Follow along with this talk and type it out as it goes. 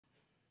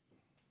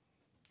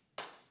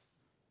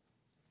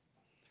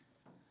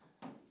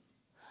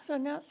So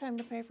now it's time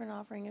to pray for an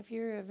offering. If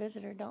you're a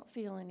visitor, don't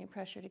feel any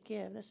pressure to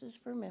give. This is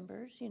for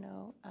members,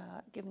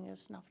 giving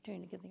us an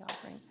opportunity to give the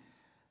offering.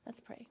 Let's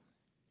pray.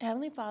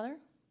 Heavenly Father,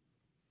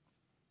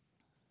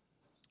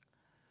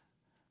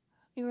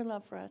 your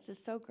love for us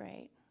is so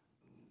great.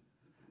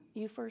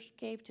 You first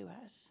gave to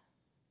us.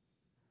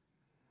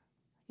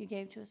 You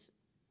gave to us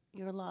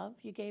your love.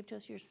 You gave to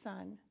us your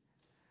Son.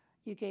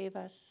 You gave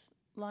us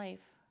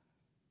life,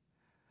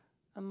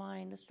 a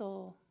mind, a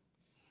soul.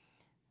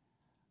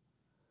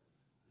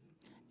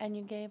 And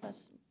you gave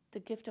us the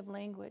gift of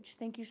language.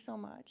 Thank you so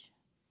much.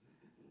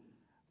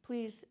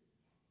 Please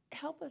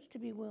help us to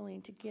be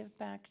willing to give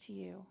back to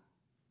you.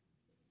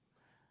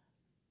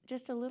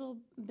 Just a little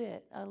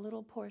bit, a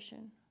little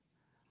portion.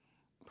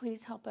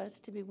 Please help us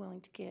to be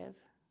willing to give.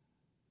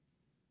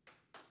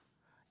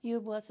 You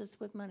bless us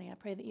with money. I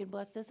pray that you'd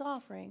bless this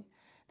offering,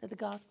 that the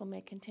gospel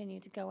may continue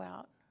to go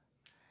out,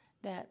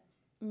 that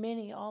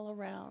many all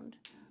around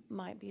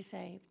might be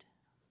saved.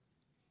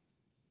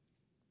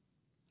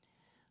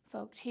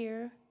 Folks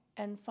here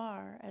and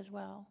far as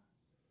well.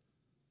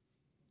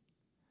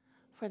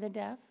 For the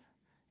deaf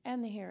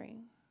and the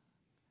hearing,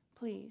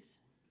 please.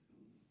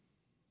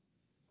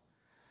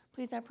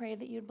 Please, I pray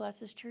that you'd bless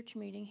this church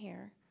meeting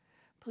here.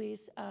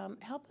 Please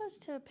help us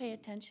to pay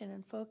attention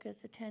and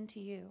focus, attend to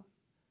you.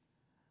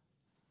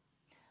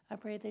 I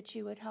pray that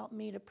you would help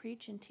me to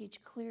preach and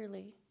teach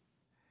clearly.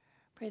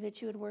 Pray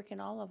that you would work in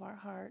all of our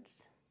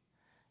hearts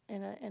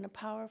in a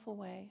powerful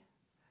way.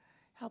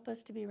 Help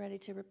us to be ready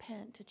to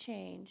repent, to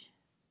change.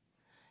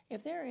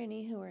 If there are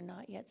any who are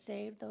not yet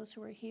saved, those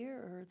who are here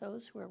or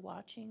those who are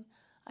watching,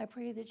 I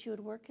pray that you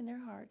would work in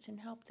their hearts and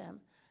help them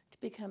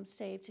to become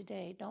saved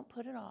today. Don't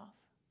put it off.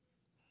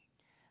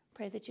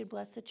 Pray that you'd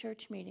bless the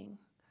church meeting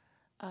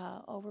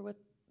over with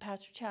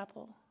Pastor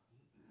Chapel,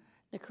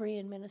 the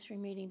Korean ministry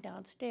meeting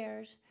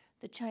downstairs,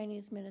 the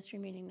Chinese ministry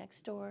meeting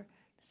next door,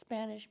 the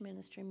Spanish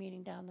ministry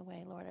meeting down the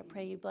way. Lord, I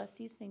pray you bless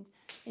these things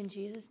in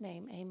Jesus'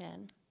 name.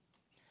 Amen.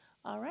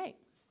 All right.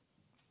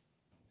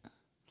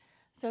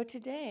 So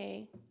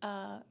today,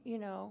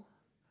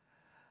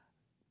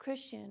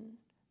 Christian,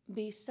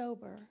 be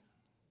sober,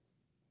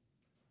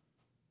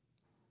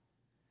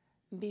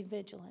 be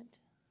vigilant.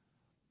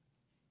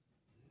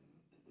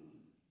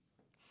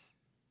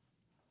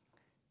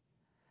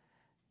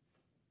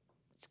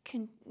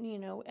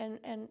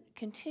 And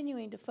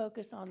continuing to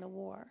focus on the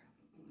war.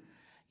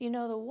 The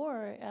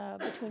war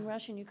between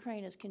Russia and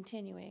Ukraine is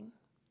continuing.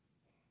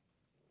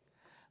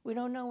 We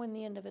don't know when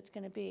the end of it's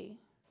going to be.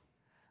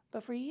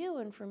 But for you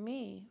and for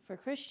me, for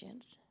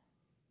Christians,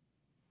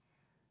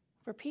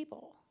 for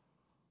people,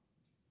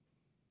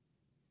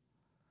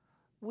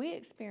 we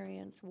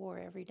experience war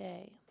every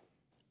day,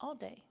 all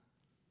day.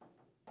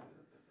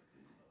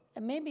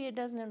 And maybe it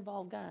doesn't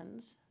involve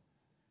guns,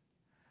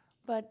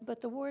 but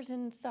the war's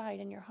inside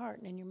in your heart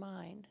and in your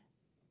mind.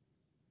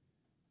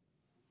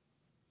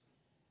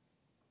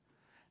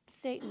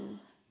 Satan,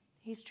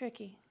 he's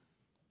tricky.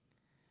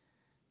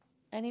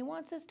 And he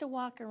wants us to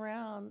walk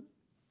around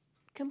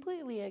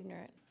completely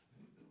ignorant.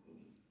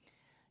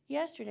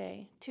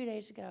 Yesterday, 2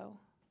 days ago,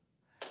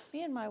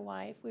 me and my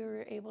wife, we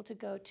were able to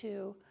go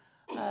to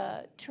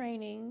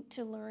training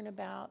to learn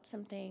about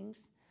some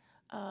things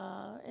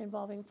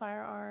involving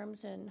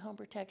firearms and home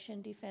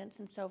protection, defense,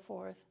 and so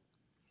forth.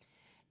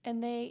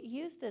 And they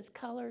use this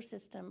color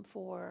system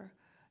for,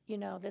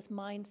 this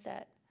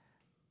mindset.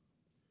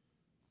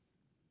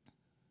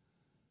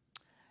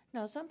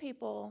 Now, some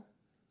people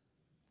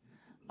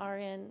are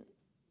in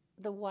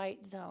the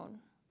white zone.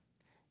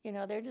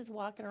 They're just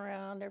walking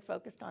around, they're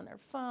focused on their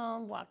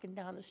phone, walking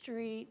down the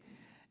street,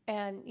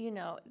 and,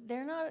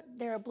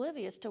 they're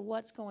oblivious to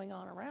what's going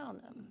on around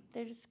them.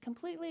 They're just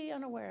completely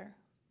unaware.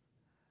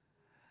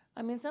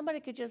 I mean, somebody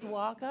could just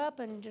walk up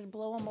and just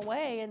blow them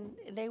away, and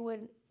they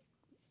would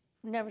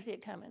never see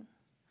it coming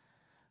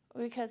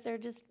because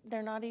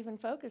they're not even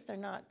focused. They're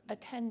not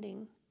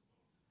attending,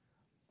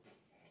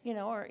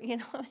 or,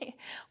 they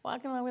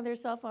walking along with their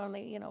cell phone,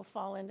 they,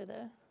 fall into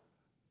the,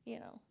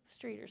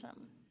 street or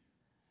something.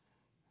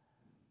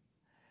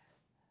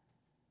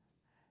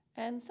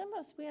 And some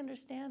of us, we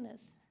understand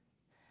this,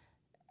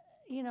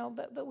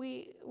 but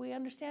we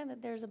understand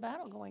that there's a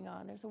battle going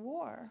on. There's a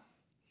war.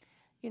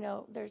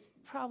 There's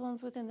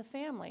problems within the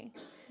family.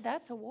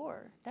 That's a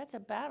war. That's a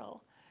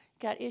battle.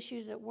 Got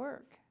issues at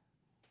work.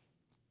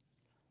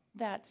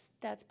 That's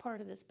part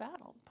of this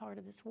battle, part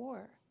of this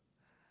war.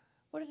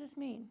 What does this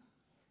mean?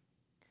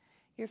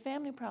 Your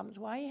family problems.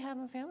 Why are you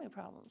having family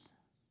problems?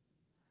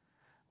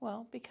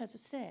 Well, because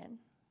of sin.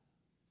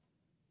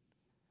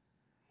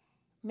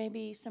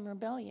 Maybe some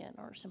rebellion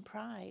or some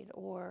pride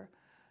or,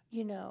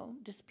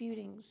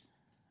 disputings,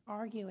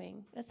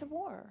 arguing. That's a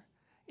war.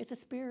 It's a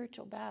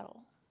spiritual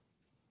battle.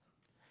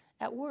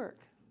 At work,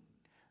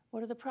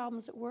 what are the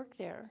problems at work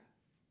there?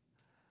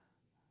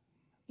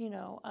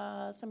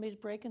 Somebody's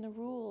breaking the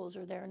rules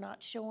or they're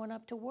not showing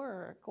up to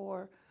work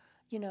or,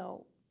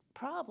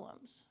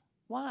 problems.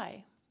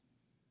 Why?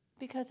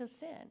 Because of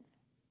sin.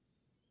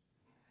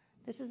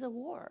 This is a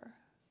war.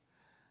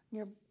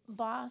 Your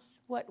boss,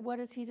 what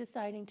is he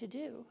deciding to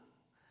do?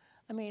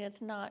 I mean,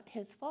 it's not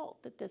his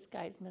fault that this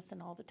guy's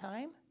missing all the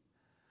time,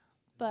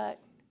 but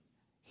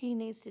he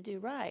needs to do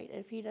right.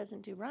 If he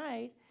doesn't do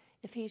right,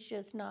 if he's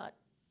just not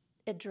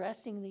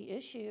addressing the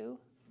issue,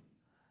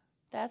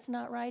 that's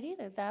not right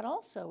either. That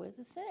also is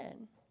a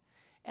sin,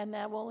 and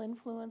that will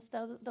influence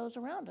those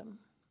around him.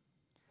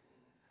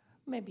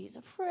 Maybe he's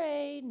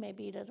afraid,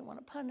 maybe he doesn't want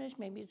to punish,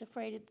 maybe he's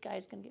afraid the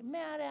guy's going to get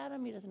mad at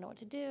him, he doesn't know what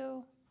to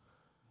do.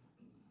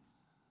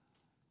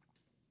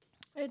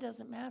 It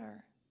doesn't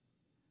matter.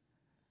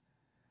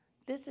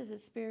 This is a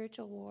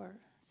spiritual war,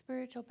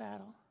 spiritual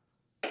battle.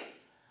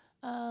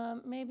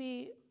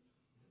 Maybe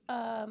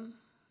the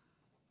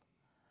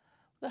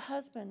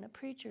husband, the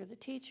preacher, the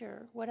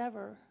teacher,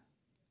 whatever,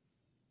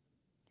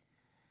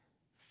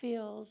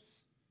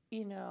 feels,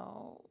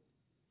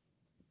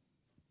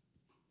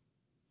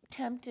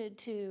 tempted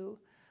to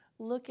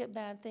look at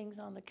bad things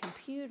on the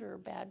computer,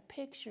 bad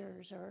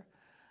pictures, or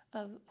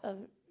of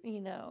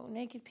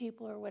naked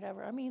people or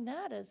whatever. I mean,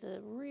 that is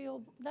a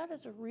real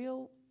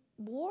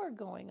war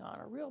going on,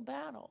 a real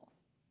battle.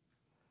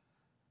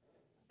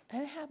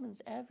 And it happens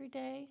every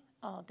day,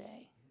 all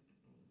day.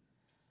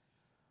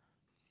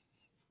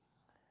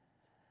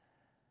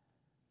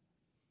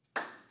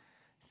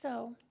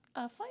 So,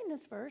 find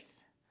this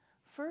verse,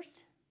 1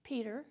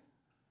 Peter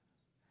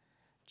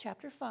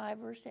chapter 5,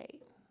 verse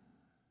 8.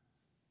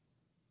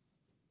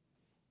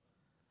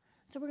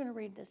 So we're going to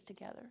read this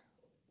together.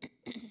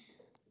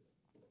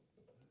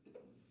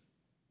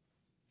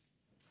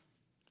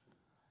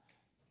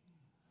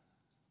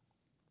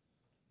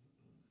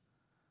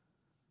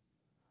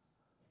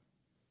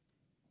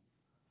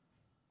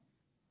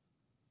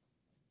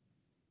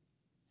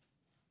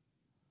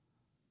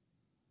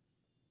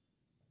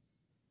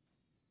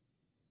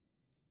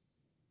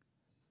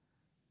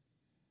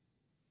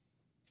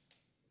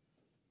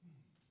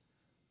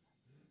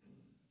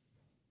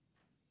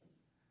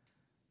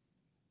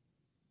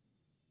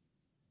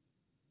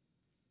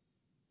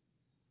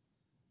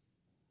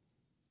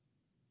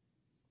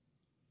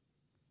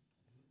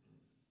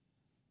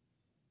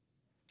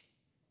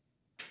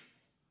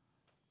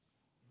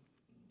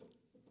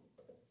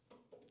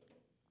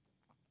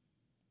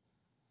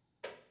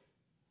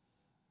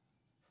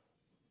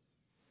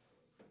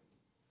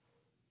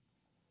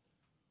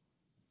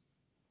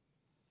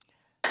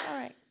 All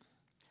right.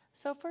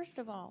 So first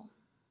of all,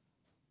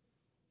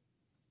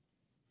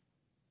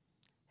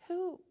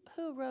 who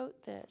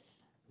wrote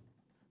this?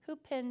 Who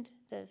penned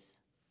this?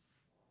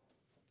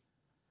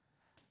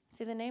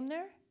 See the name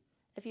there?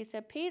 If you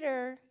said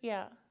Peter,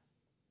 yeah.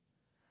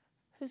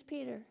 Who's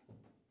Peter?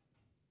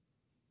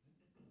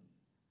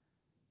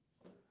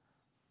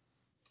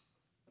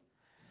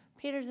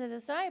 Peter's a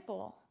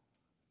disciple.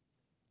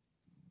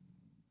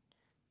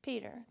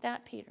 Peter,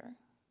 that Peter.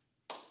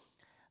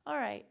 All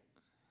right.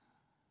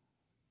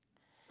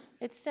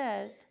 It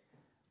says,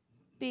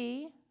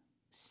 be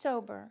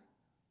sober.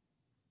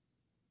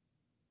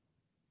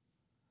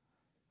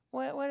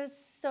 What does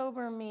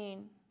sober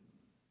mean?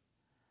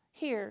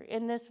 Here,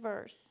 in this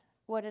verse,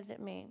 what does it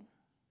mean?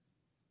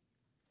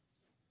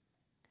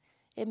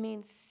 It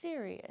means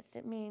serious.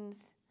 It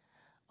means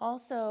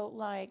also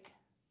like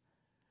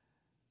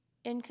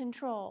in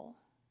control.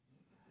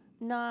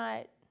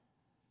 Not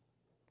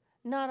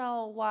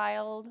all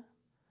wild,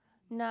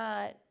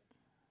 not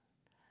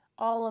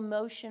all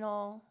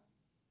emotional,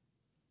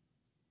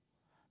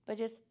 but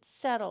just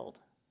settled.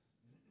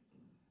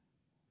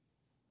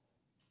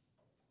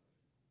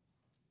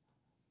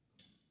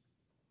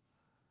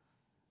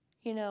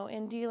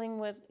 In dealing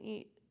with,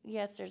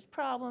 yes, there's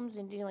problems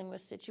in dealing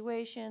with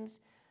situations.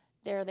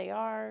 There they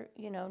are,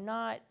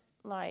 not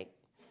like,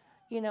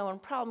 when a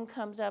problem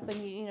comes up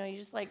and, you're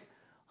just like,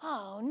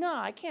 oh, no,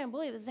 I can't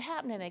believe this is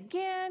happening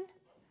again.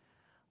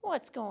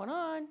 What's going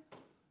on?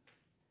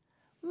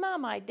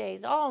 My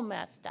day's all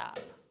messed up.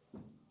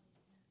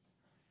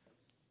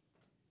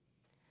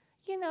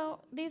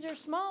 These are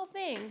small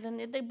things and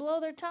they blow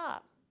their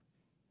top.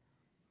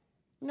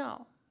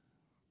 No.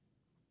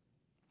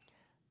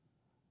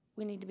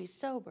 We need to be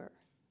sober.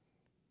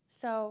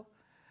 So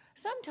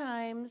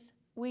sometimes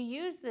we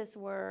use this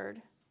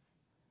word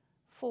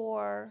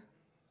for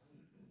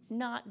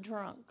not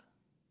drunk,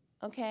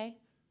 okay?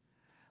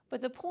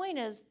 But the point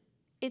is,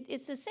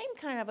 it's the same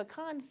kind of a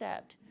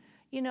concept.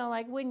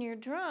 Like when you're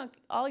drunk,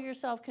 all your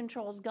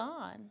self-control's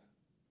gone,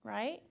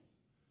 right?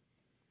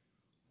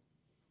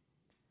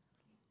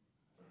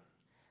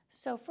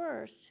 So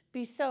first,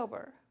 be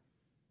sober.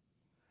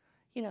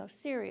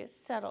 Serious,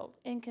 settled,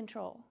 in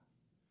control.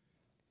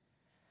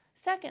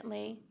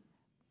 Secondly,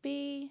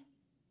 be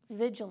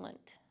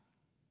vigilant.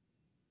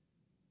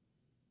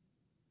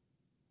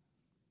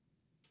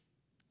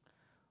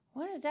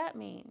 What does that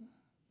mean?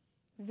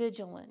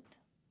 Vigilant.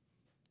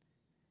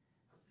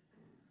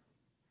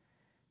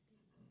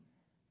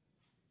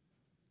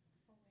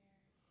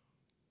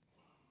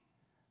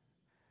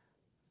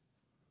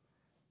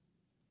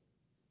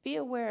 Be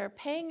aware,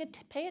 pay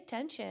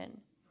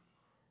attention.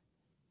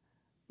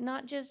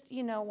 Not just,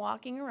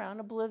 walking around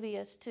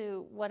oblivious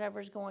to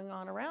whatever's going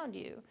on around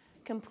you,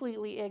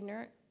 completely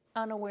ignorant,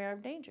 unaware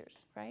of dangers,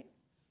 right?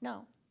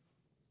 No.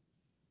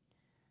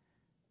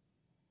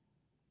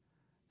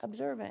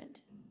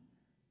 Observant.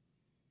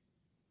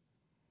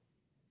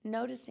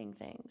 Noticing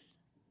things.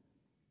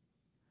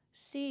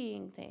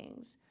 Seeing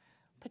things.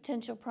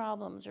 Potential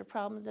problems or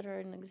problems that are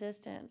in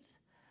existence.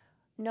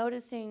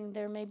 Noticing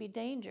there may be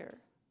danger.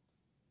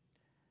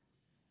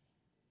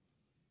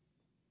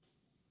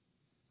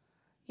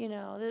 You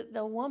know,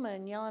 the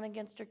woman yelling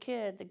against her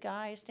kid, the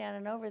guy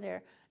standing over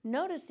there,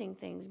 noticing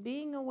things,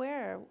 being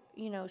aware,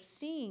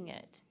 seeing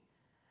it.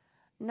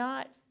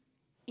 Not,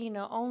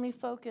 only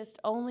focused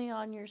only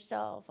on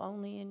yourself,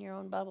 only in your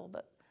own bubble,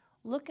 but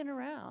looking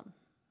around.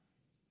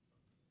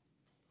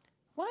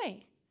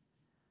 Why?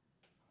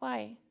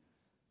 Why?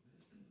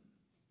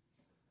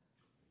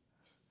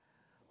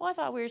 Well, I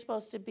thought we were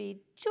supposed to be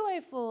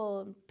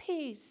joyful and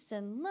peace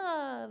and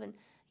love and,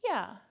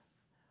 yeah,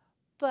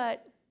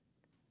 but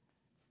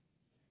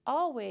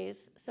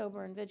always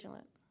sober and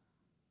vigilant.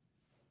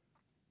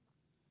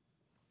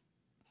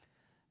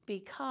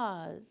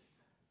 Because,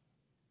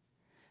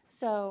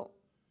 so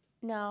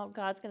now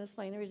God's going to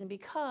explain the reason.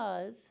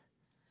 Because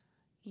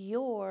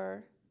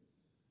your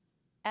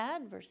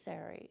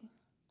adversary.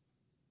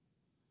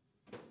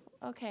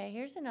 Okay,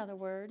 here's another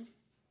word.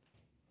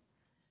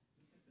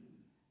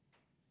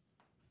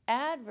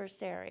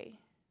 Adversary.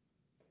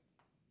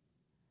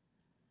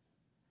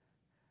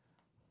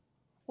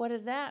 What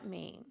does that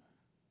mean?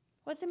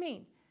 What's it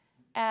mean?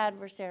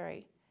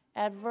 Adversary.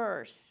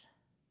 Adverse.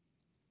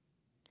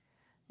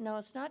 No,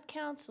 it's not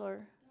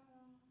counselor.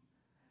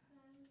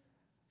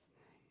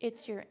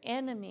 It's your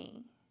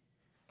enemy.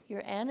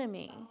 Your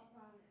enemy.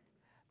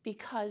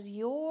 Because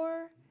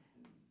your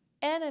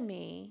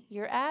enemy,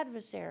 your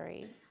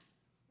adversary,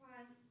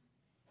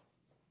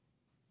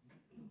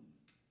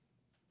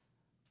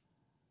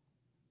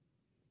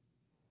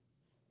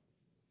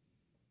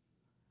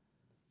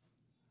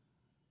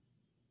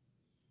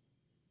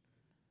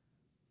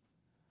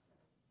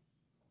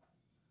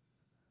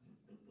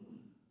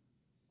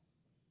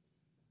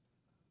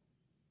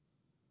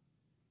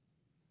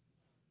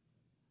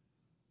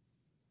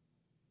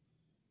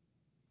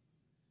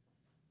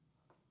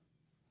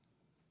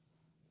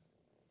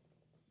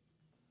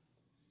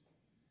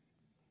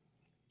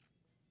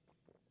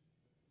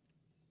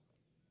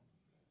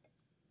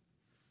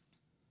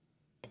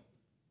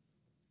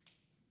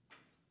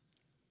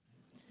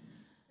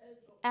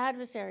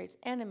 adversaries,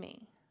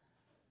 enemy.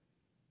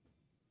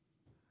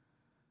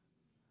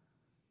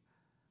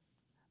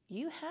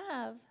 You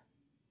have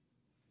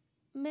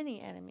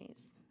many enemies.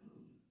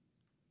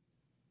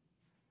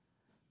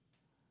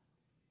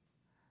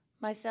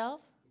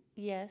 Myself?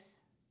 Yes.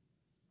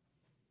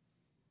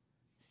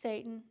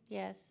 Satan?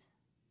 Yes.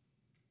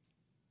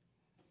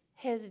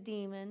 His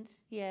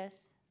demons? Yes.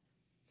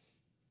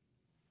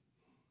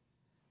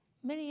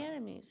 Many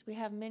enemies. We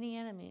have many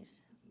enemies.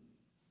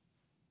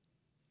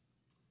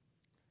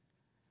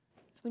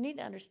 So we need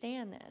to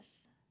understand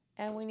this,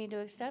 and we need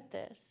to accept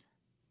this.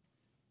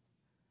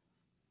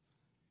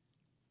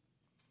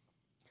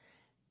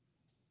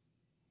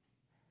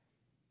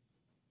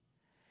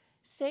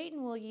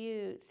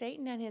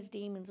 Satan and his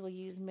demons will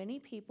use many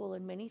people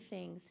and many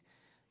things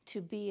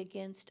to be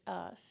against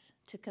us,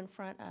 to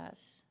confront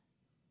us.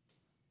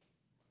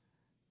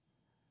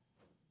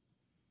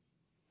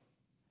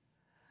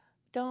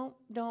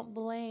 Don't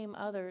blame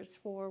others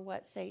for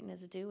what Satan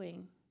is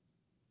doing.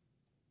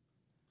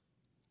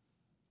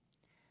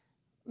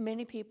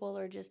 Many people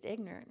are just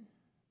ignorant.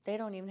 They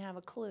don't even have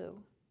a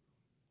clue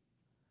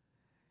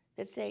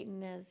that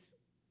Satan is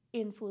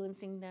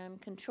influencing them,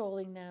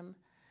 controlling them,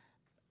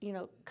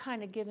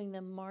 kind of giving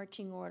them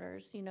marching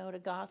orders, to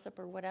gossip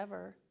or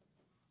whatever.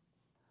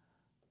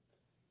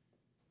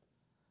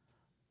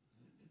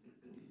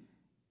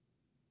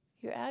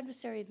 Your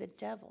adversary, the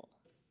devil.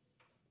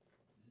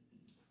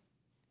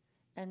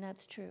 And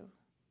that's true.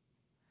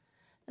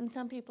 And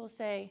some people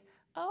say,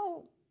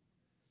 oh,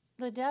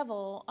 the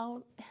devil,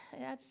 oh,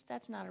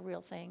 that's not a real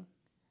thing.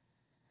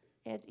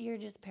 You're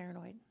just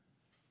paranoid.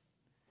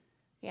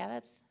 Yeah,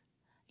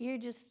 you're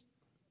just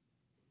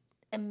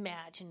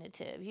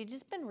imaginative. You've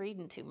just been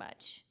reading too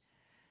much.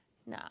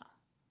 No.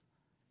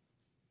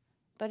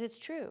 But it's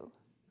true.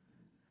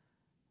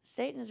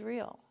 Satan is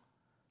real.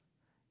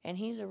 And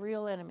he's a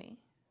real enemy.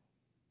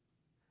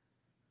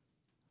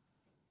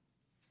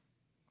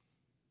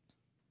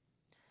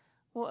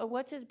 Well,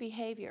 what's his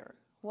behavior?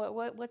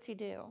 What's he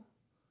do?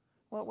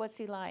 What's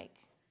he like?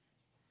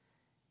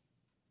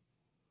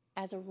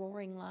 As a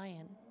roaring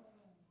lion.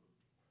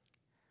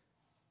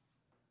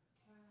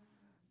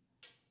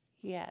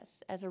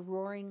 Yes, as a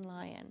roaring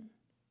lion.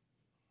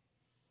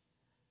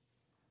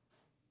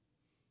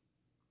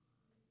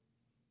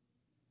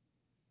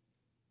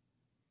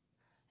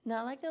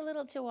 Not like a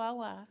little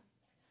chihuahua.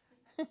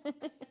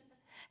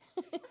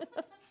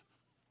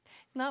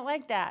 Not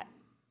like that.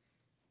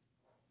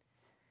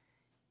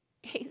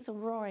 He's a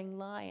roaring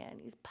lion.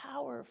 He's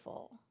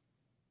powerful.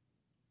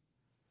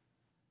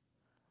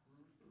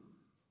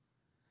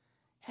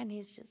 And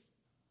he's just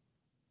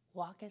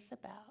walketh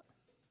about.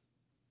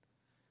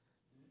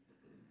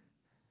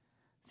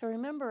 So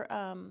remember,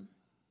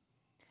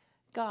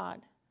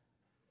 God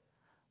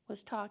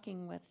was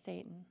talking with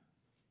Satan.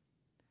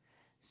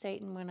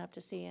 Satan went up to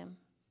see him,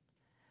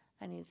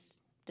 and he's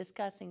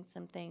discussing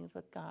some things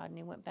with God, and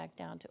he went back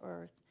down to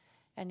earth,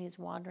 and he's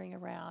wandering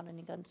around, and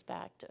he comes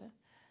back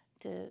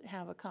to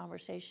have a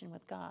conversation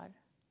with God,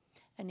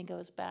 and he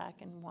goes back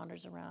and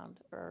wanders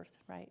around earth,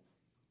 right?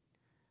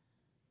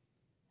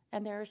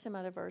 And there are some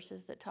other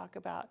verses that talk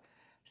about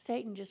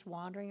Satan just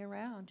wandering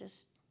around,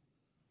 just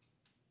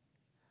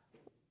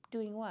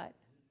doing what?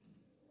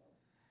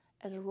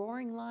 As a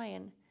roaring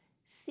lion,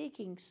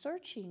 seeking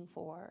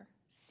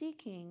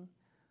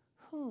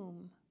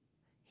whom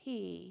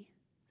he,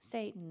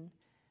 Satan,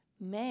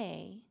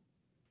 may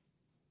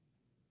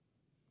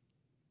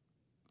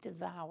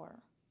devour.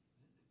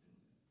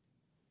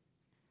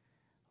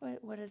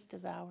 What does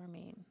devour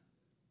mean?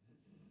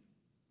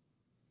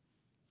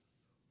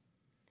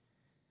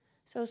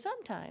 So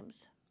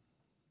sometimes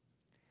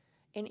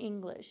in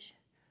English,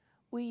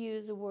 we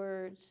use the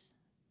words,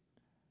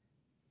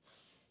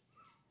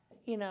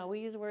 we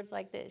use words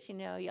like this,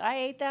 I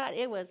ate that,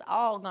 it was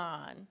all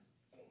gone.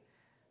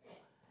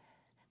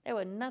 There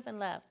was nothing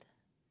left.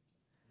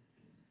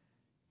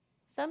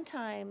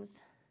 Sometimes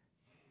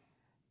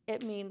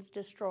it means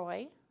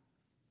destroy.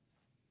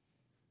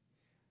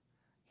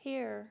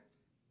 Here,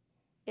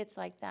 it's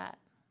like that.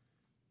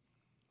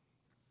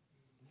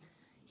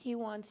 He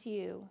wants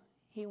you,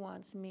 he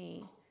wants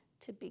me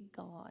to be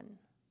gone.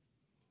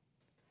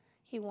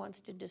 He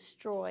wants to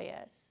destroy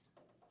us.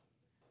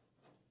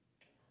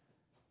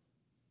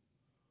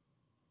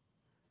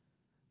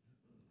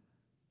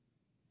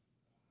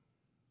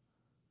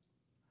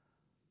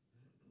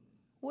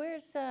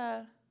 Where's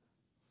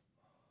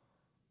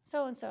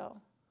so-and-so?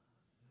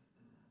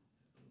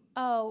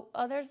 Oh,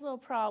 there's a little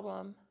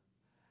problem.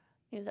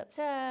 He's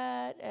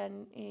upset,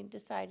 and he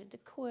decided to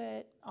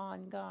quit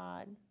on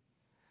God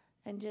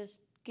and just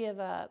give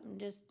up.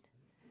 And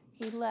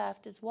he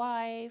left his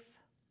wife.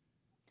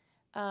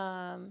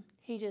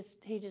 He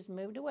just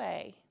moved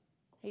away.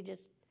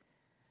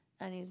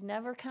 And he's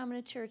never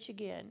coming to church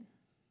again.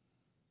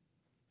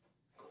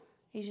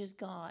 He's just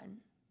gone.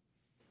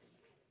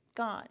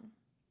 Gone.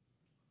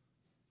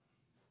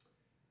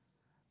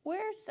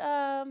 Where's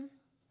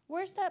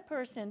that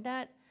person?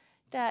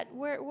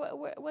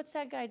 What's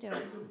that guy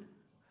doing?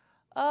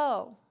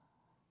 Oh,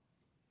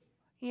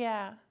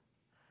 yeah.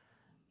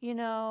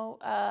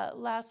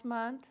 Last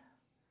month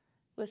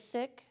was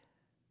sick.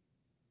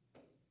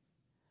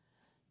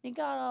 He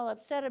got all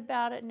upset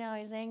about it. Now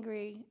he's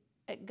angry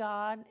at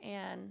God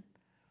and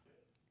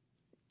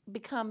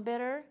become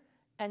bitter,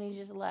 and he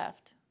just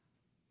left.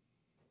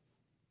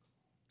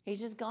 He's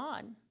just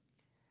gone.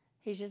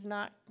 He just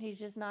not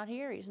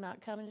here. He's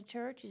not coming to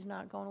church. He's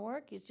not going to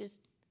work. He just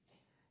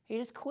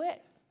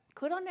quit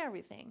on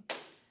everything.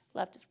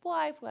 Left his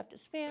wife, left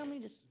his family,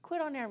 just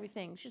quit on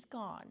everything. He's just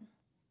gone.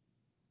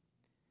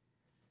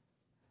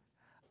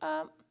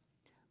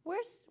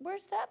 Where's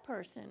that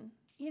person?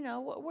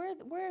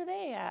 Where are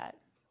they at?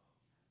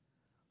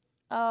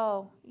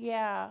 Oh,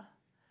 yeah.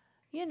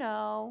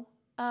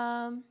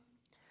 A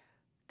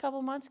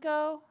couple months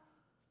ago,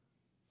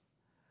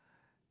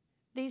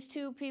 these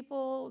two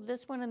people,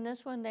 this one and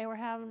this one, they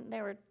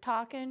were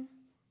talking.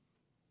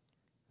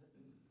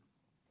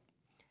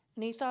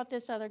 And he thought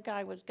this other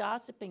guy was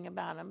gossiping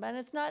about him, but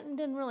it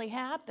didn't really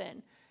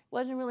happen.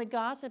 Wasn't really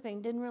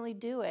gossiping, didn't really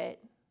do it.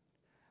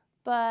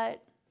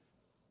 But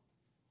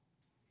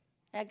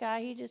that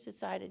guy, he just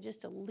decided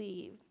just to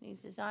leave. He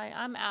says,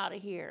 I'm out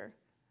of here.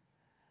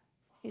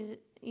 He's,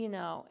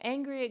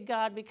 angry at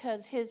God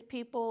because his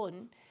people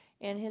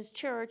and his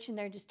church, and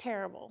they're just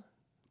terrible.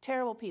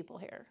 Terrible people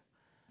here.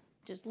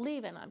 Just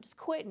leaving. I'm just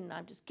quitting.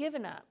 I'm just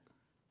giving up.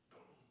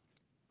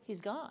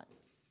 He's gone.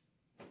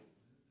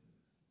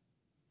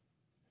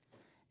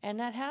 And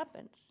that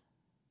happens.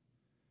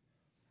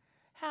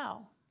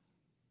 How?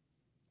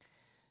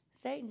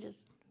 Satan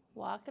just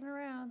walking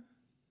around.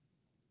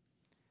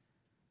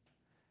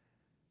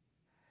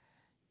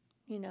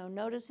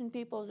 Noticing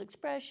people's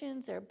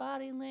expressions, their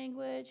body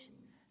language.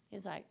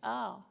 He's like,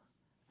 oh,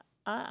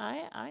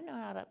 I know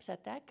how to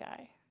upset that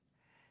guy.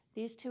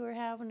 These two are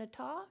having a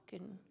talk,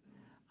 and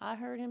I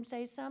heard him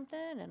say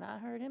something, and I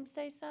heard him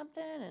say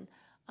something, and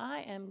I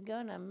am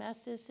going to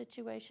mess this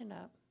situation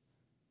up.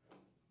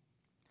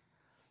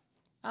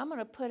 I'm going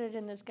to put it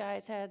in this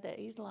guy's head that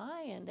he's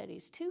lying, that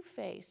he's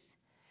two-faced,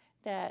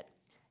 that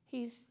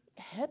he's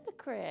a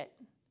hypocrite.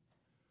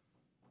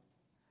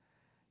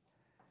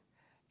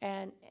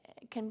 And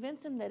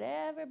convince him that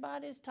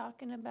everybody's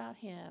talking about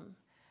him.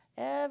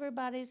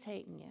 Everybody's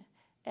hating you.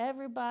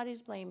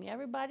 Everybody's blaming you.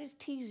 Everybody's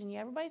teasing you.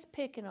 Everybody's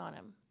picking on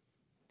him.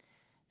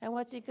 And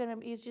what's he going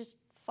to, he's just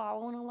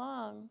following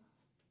along.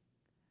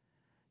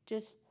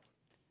 Just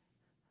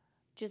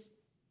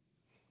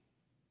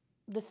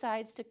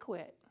decides to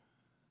quit.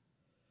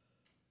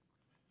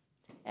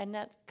 And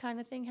that kind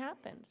of thing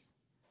happens.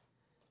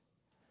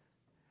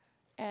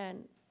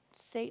 And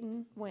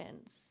Satan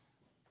wins.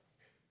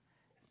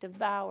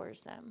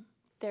 Devours them.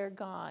 They're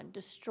gone.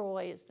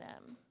 Destroys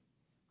them.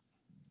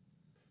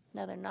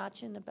 Another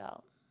notch in the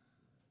belt.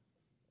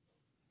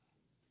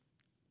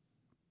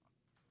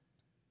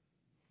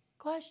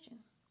 Question.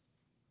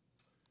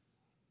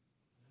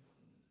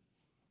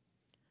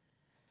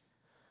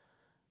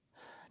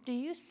 Do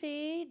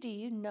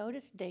you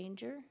notice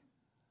danger?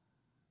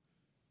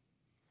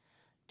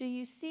 Do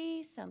you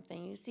see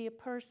something? You see a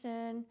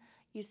person,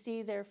 you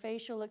see their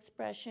facial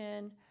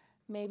expression,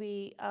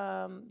 maybe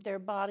their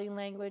body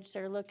language,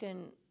 they're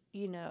looking,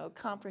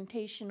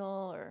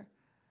 confrontational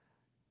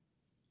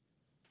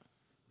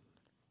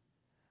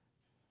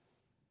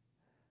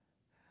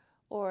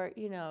or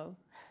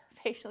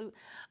facial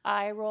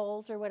eye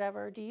rolls or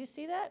whatever. Do you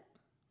see that?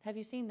 Have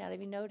you seen that?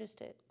 Have you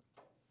noticed it?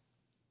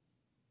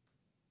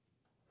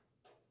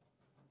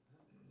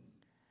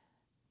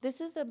 This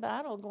is a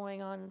battle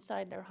going on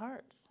inside their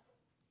hearts.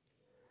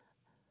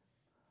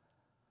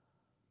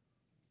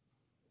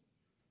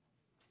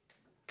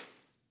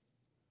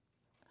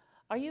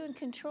 Are you in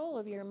control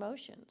of your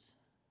emotions?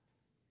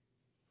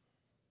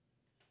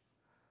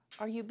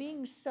 Are you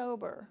being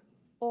sober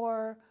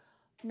or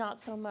not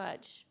so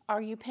much?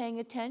 Are you paying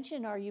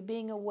attention? Are you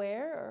being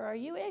aware? Or are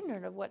you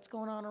ignorant of what's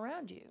going on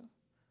around you?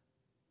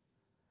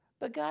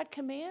 But God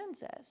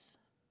commands us.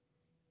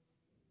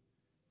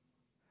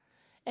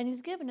 And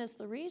He's given us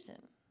the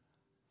reason.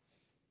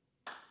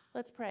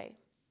 Let's pray.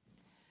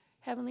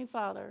 Heavenly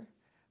Father,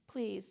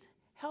 please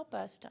help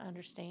us to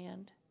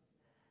understand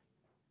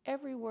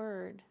every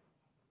word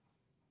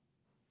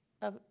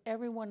of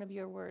every one of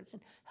your words,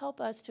 and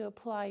help us to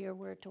apply your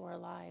word to our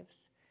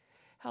lives.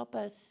 Help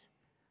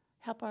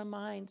our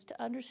minds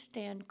to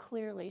understand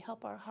clearly.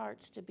 Help our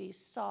hearts to be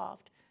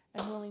soft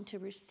and willing to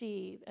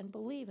receive and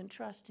believe and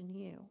trust in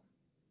you.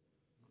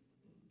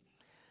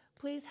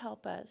 Please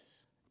help us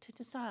to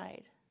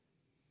decide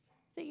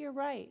that you're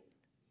right,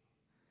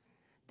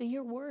 that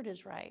your word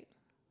is right,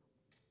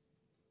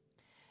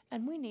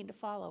 and we need to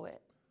follow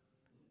it.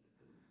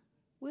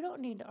 We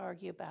don't need to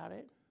argue about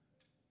it.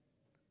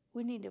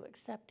 We need to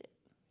accept it,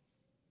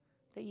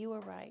 that you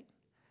are right.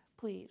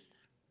 Please.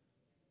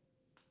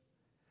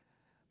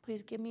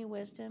 Please give me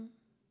wisdom.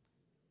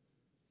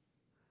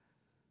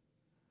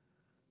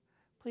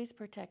 Please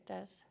protect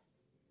us.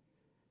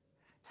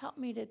 Help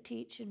me to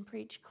teach and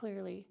preach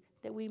clearly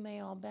that we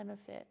may all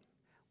benefit.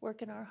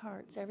 Work in our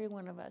hearts, every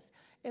one of us.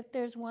 If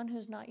there's one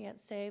who's not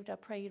yet saved, I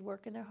pray you'd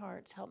work in their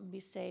hearts. Help them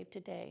be saved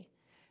today.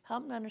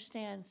 Help them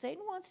understand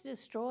Satan wants to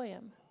destroy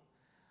him.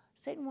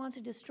 Satan wants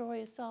to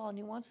destroy us all, and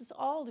he wants us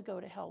all to go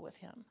to hell with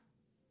him.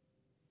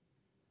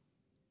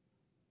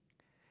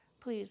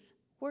 Please,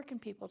 work in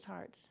people's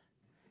hearts.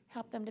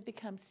 Help them to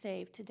become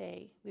saved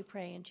today. We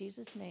pray in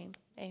Jesus' name.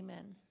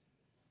 Amen.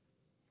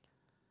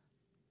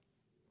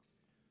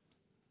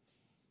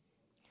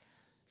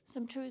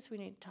 Some truths we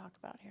need to talk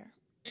about here.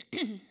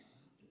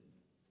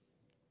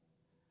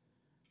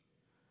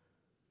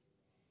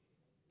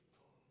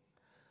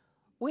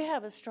 We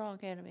have a strong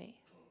enemy.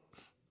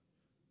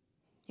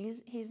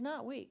 He's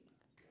not weak.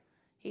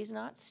 He's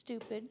not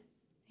stupid.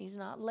 He's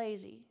not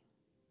lazy.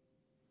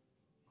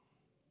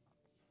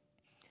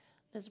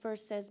 This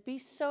verse says, be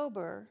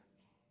sober,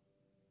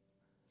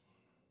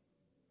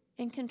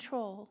 in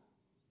control.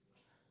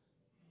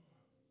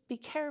 Be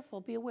careful,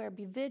 be aware,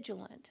 be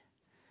vigilant,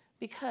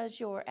 because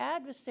your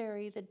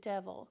adversary, the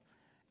devil,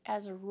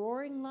 as a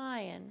roaring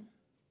lion,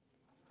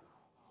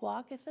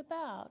 walketh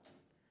about,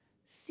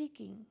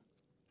 seeking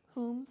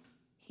whom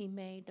he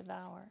may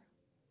devour.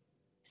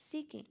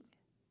 Seeking.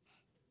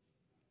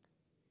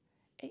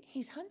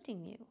 He's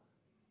hunting you.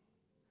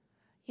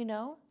 You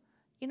know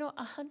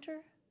a hunter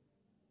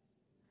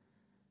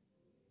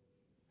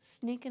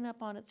sneaking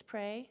up on its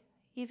prey.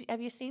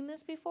 Have you seen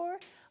this before?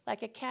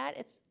 Like a cat,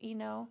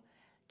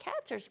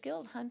 cats are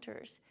skilled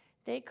hunters.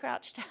 They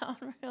crouch down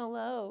real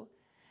low,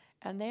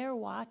 and they're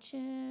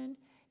watching,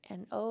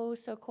 and oh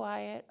so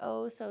quiet,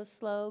 oh so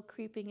slow,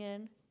 creeping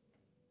in.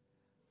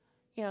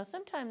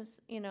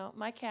 Sometimes,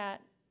 my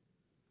cat,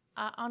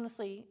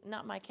 honestly,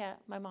 not my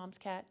cat, my mom's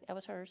cat, that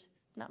was hers,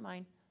 not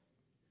mine.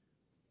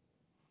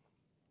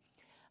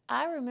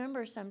 I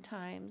remember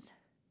sometimes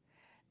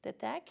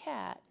that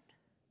cat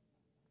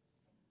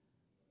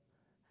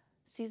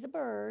sees a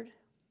bird,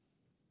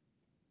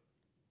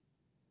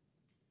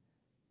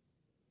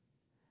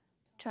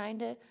 trying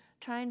to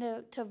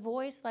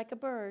voice like a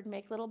bird,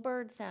 make little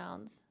bird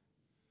sounds,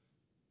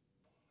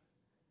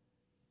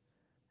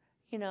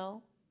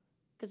 because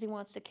he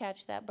wants to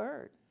catch that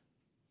bird.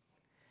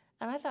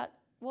 And I thought,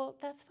 well,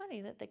 that's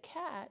funny that the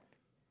cat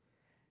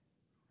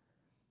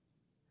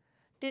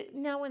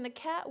now when the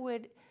cat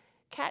would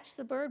catch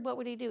the bird, what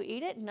would he do?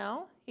 Eat it?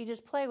 No, he'd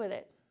just play with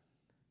it.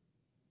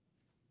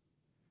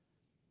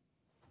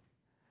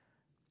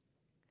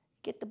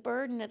 Get the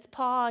bird in its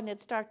paw and it'd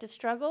start to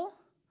struggle,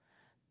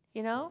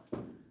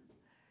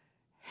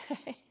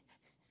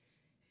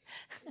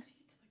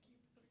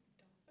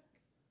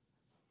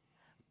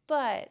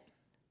 But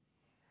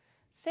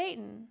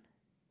Satan's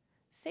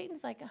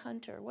like a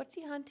hunter. What's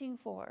he hunting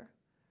for?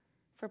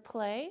 For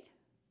play?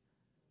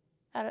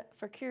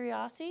 For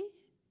curiosity?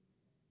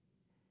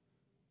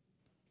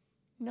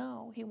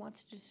 No, he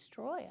wants to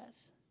destroy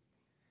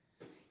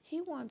us. He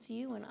wants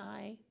you and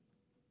I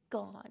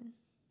gone.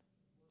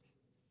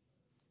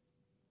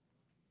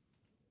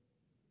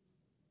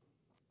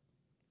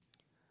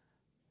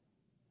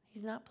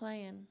 He's not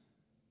playing.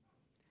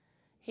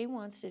 He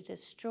wants to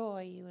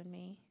destroy you and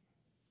me.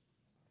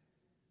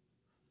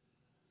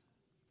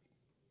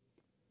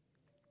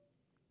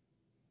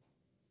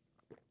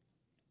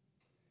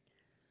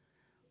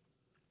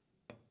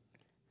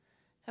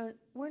 And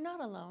we're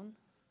not alone.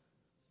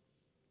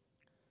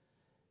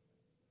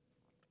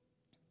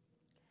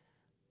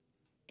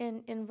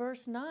 In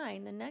verse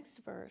 9, the next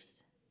verse,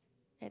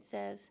 it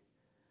says,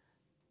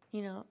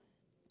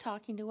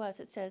 talking to us,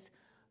 it says,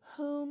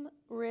 whom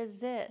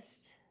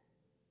resist.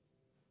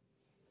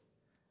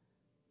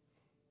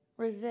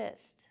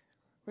 Resist.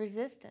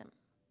 Resist him.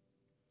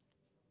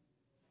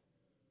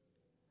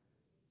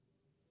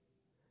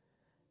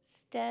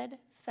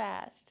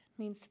 Steadfast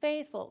means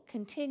faithful,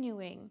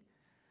 continuing.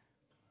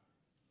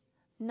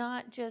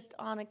 Not just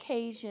on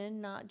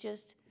occasion, not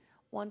just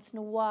once in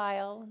a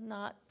while,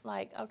 not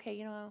like,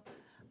 okay, I'm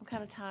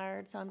kind of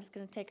tired, so I'm just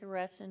going to take a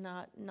rest and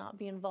not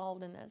be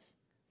involved in this.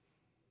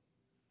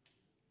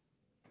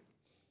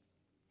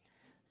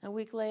 A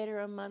week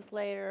later, a month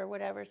later, or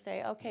whatever,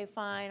 say, okay,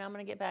 fine, I'm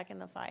going to get back in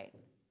the fight.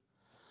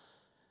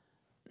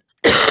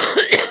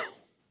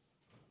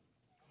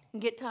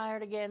 Get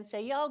tired again,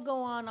 say, y'all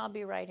go on, I'll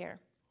be right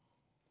here.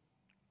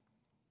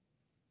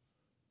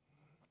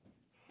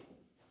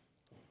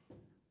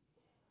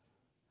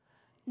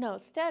 No,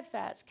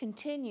 steadfast,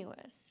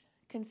 continuous,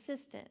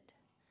 consistent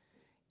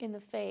in the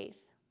faith,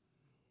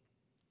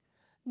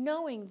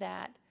 knowing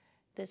that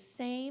the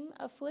same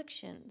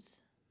afflictions.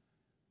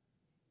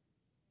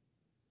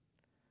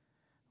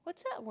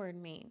 What's that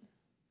word mean?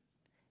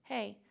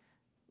 Hey,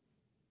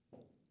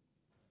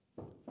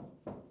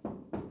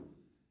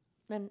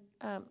 then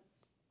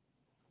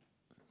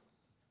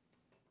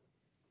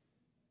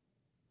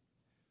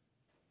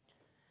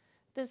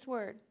this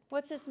word,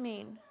 what's this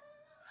mean?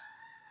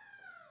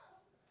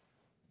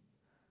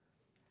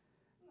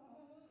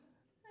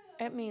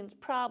 It means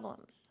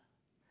problems,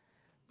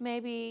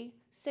 maybe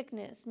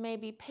sickness,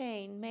 maybe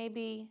pain,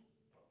 maybe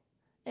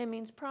it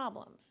means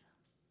problems.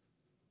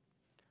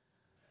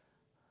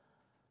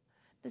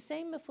 The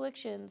same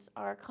afflictions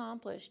are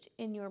accomplished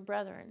in your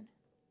brethren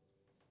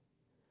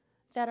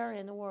that are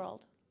in the world.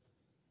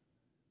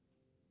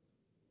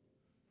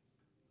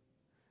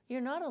 You're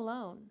not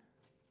alone.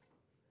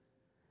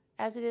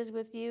 As it is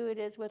with you, it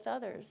is with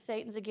others.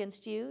 Satan's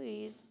against you,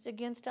 he's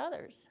against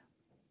others.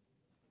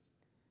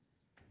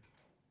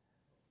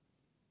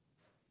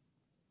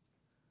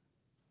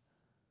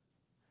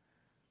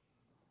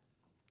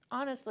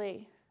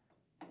 Honestly,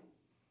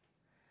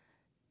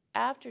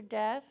 after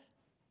death,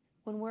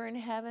 when we're in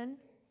heaven,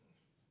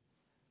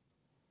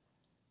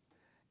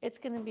 it's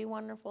going to be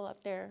wonderful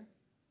up there.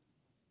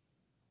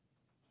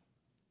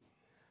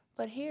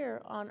 But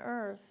here on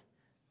earth,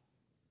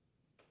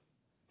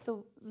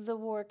 the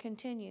war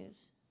continues.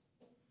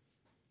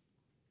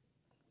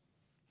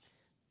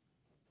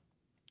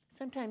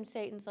 Sometimes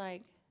Satan's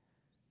like,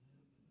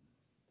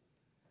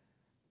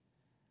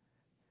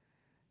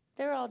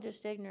 they're all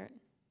just ignorant.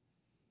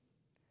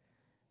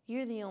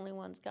 You're the only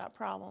one's got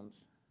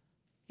problems.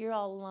 You're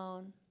all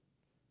alone.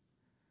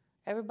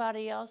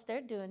 Everybody else,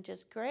 they're doing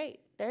just great.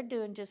 They're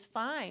doing just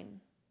fine.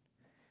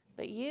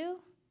 But you're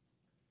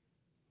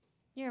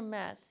a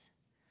mess.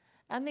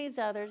 And these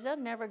others, they're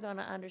never going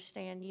to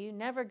understand you,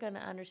 never going to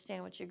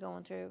understand what you're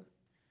going through.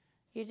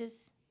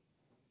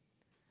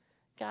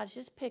 God's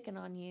just picking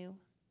on you.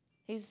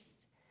 He's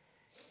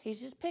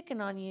just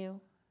picking on you.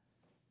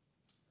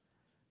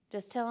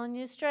 Just telling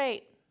you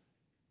straight.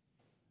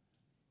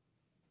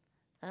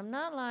 I'm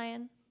not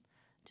lying.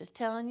 Just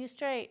telling you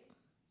straight.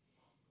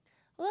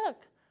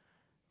 Look,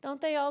 don't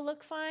they all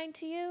look fine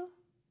to you?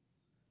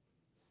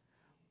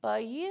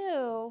 But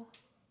you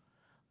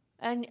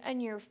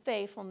and your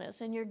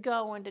faithfulness and you're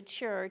going to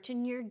church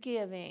and you're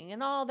giving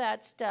and all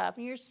that stuff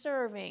and you're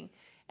serving,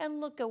 and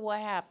look at what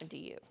happened to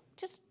you.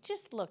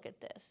 Just look at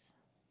this.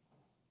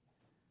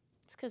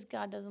 It's because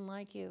God doesn't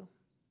like you.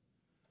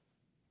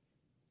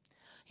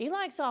 He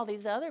likes all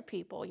these other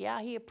people.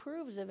 Yeah, he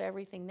approves of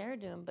everything they're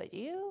doing, but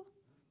you,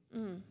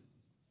 and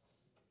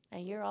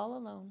you're all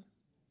alone.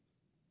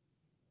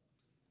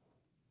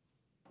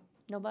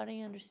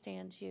 Nobody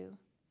understands you.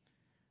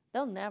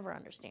 They'll never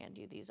understand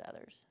you, these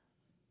others.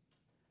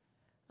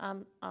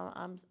 I'm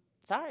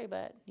sorry,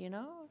 but,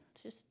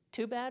 it's just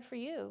too bad for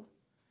you.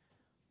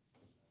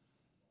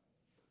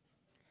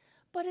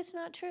 But it's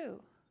not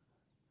true.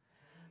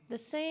 The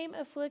same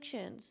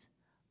afflictions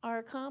are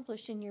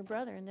accomplished in your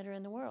brethren that are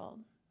in the world.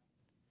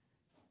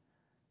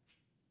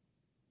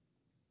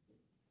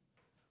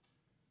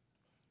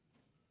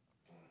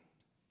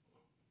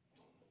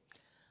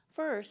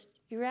 First,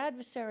 your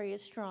adversary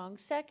is strong.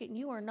 Second,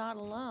 you are not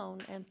alone.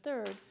 And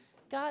third,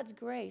 God's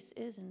grace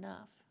is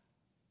enough.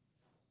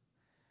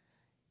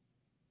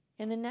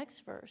 In the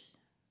next verse,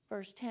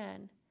 verse 10,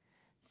 it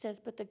says,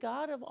 but the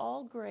God of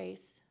all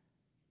grace,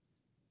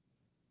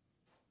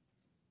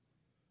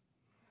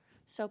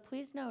 So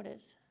please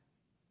notice,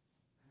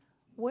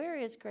 where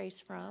is grace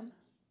from?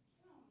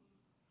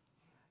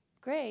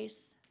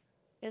 Grace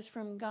is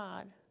from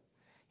God.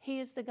 He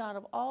is the God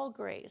of all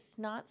grace,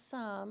 not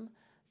some,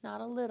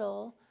 not a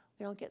little.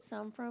 We don't get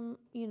some from,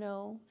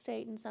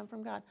 Satan, some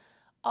from God.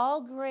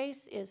 All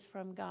grace is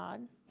from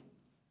God,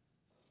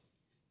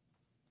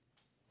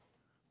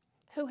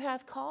 who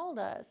hath called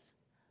us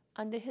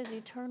unto his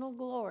eternal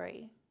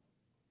glory.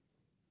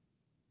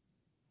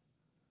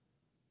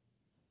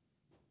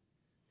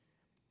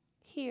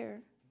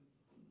 Here,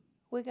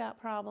 we got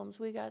problems,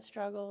 we got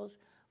struggles,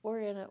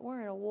 we're in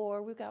a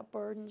war, we've got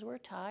burdens, we're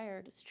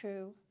tired, it's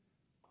true.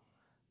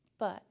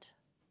 But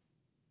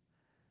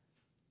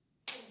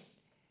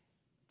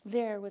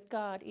there with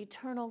God,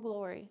 eternal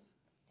glory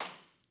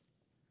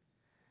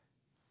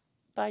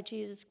by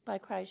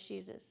Christ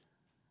Jesus.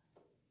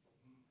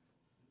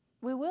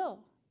 We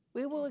will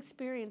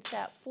experience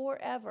that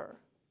forever.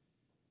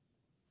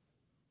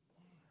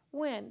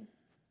 When?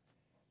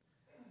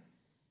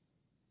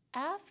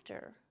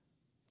 After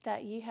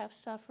that ye have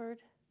suffered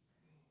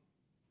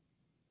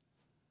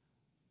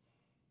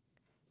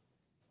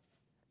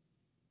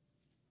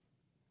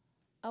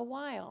a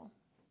while,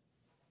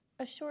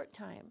 a short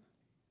time.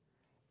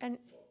 And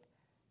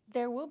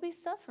there will be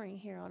suffering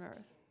here on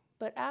earth.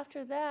 But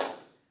after that,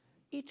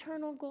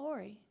 eternal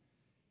glory.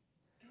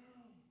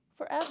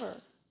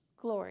 Forever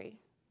glory.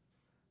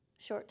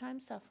 Short time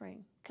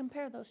suffering.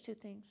 Compare those two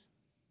things.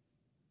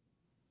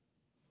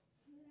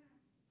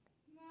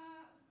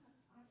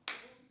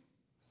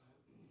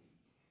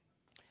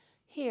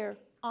 Here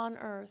on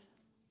earth,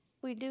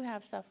 we do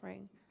have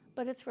suffering,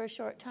 but it's for a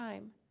short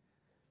time.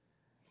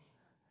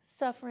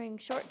 Suffering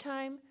short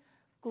time,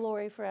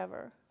 glory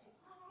forever.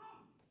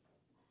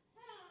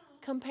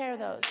 Compare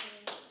those.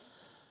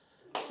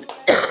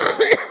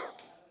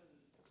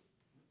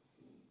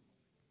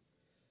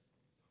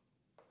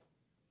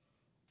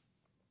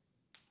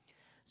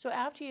 So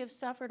after you have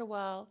suffered a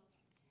while,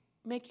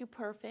 make you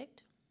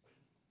perfect,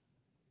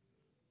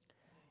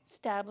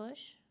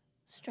 establish,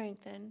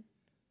 strengthen,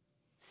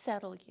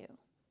 settle you.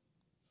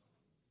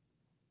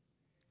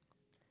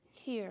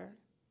 Here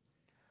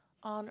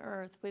on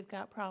earth, we've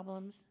got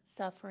problems,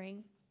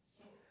 suffering,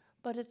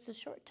 but it's a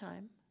short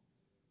time.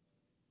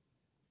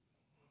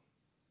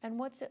 And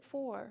what's it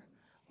for?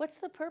 What's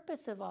the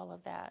purpose of all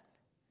of that?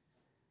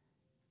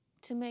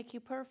 To make you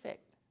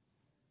perfect.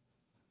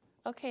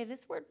 Okay,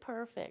 this word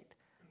perfect.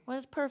 What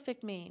does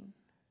perfect mean?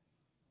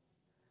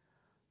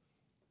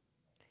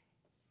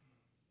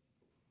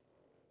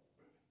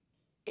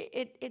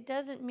 It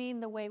doesn't mean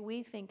the way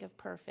we think of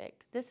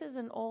perfect. This is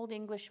an old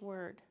English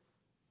word.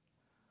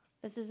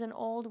 This is an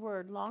old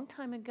word. Long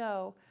time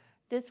ago,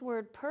 this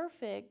word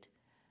perfect,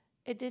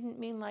 it didn't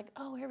mean like,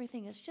 oh,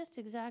 everything is just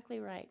exactly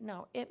right.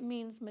 No, it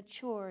means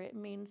mature. It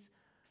means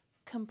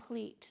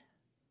complete.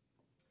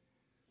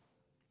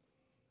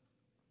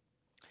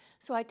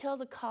 So I tell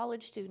the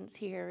college students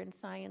here in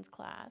science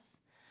class,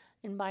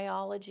 in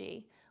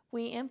biology,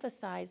 we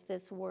emphasize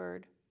this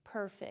word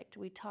perfect.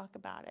 We talk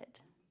about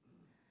it.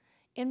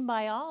 In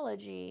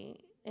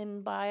biology,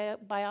 in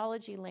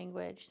biology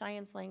language,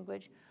 science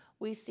language,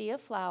 we see a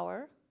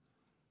flower,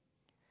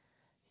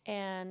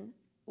 and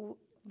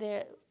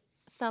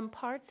some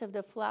parts of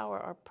the flower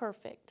are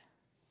perfect,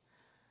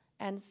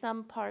 and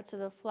some parts of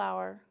the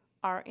flower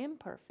are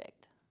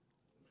imperfect.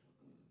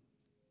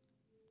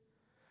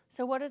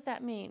 So what does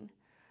that mean?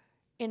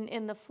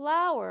 In the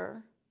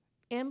flower,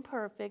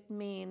 imperfect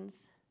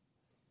means,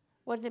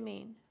 what does it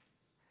mean?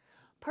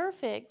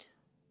 Perfect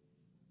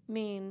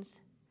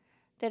means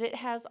that it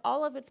has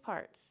all of its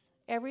parts.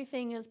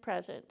 Everything is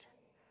present.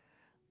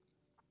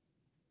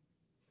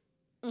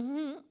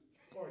 Mm-hmm.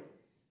 Organs.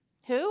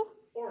 Who?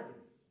 Organs.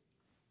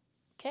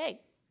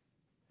 Okay.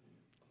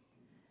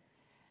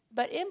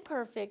 But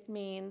imperfect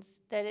means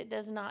that it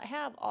does not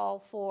have all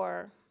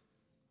four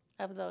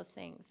of those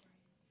things.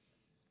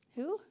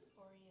 Who?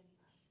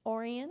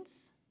 Orients.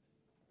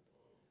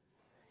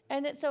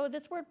 And so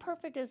this word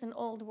perfect is an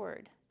old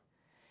word.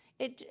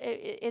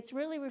 It's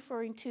really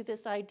referring to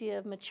this idea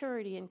of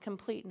maturity and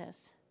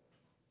completeness.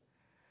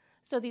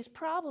 So these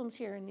problems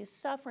here and these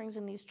sufferings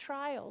and these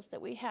trials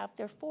that we have,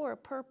 they're for a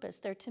purpose.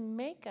 They're to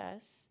make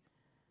us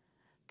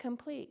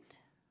complete,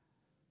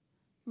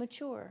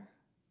 mature.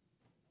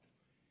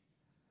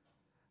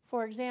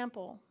 For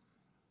example,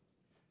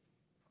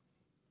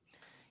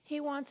 He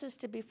wants us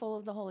to be full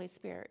of the Holy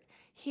Spirit.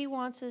 He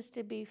wants us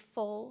to be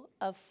full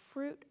of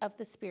fruit of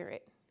the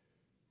Spirit.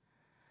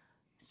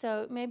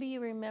 So maybe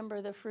you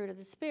remember the fruit of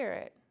the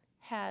Spirit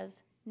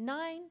has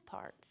 9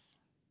 parts.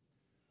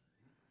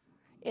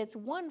 It's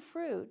one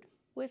fruit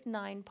with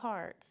 9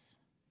 parts.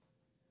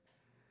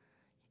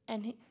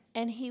 And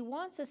he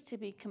wants us to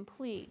be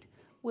complete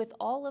with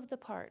all of the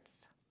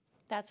parts.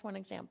 That's one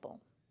example.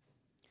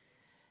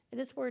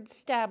 This word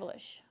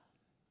establish,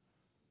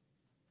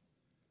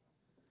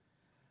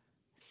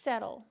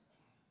 settle.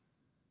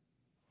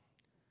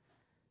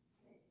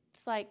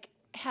 It's like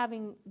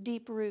having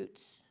deep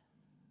roots,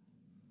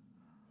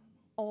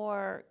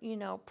 or,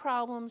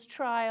 problems,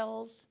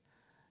 trials,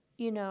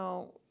 you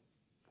know,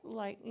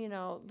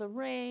 the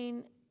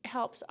rain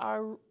helps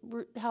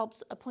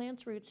a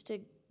plant's roots to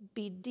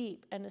be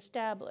deep and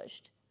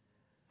established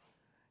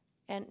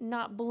and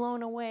not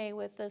blown away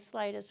with the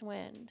slightest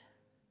wind,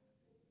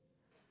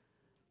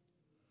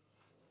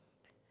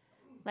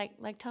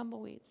 like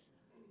tumbleweeds.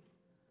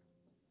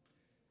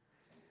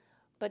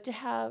 But to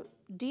have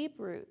deep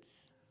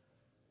roots.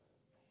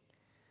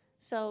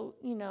 So,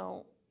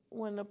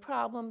 when the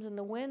problems and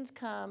the winds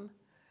come,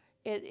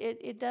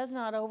 it does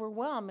not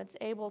overwhelm. It's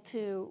able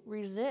to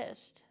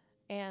resist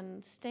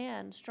and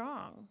stand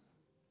strong.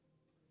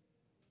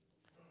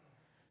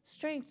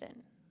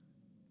 Strengthen.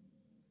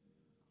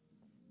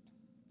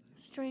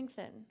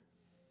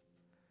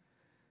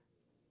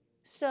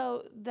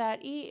 So that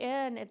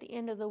en at the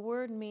end of the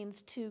word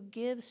means to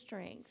give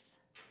strength,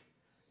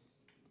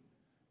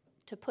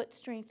 to put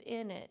strength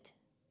in it.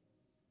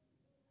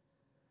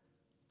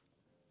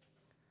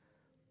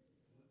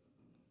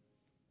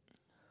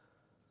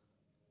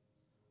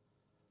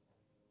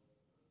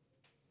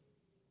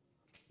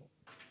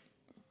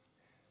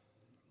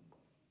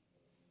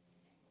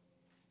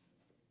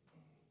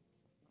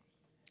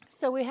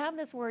 So we have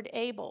this word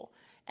able,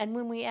 and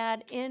when we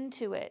add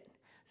into it,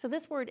 so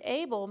this word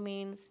able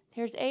means,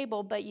 here's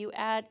able, but you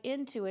add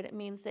into it, it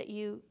means that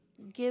you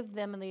give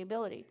them the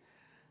ability.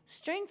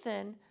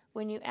 Strengthen,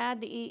 when you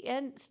add the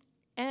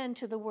en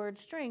to the word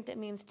strength, it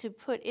means to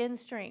put in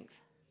strength.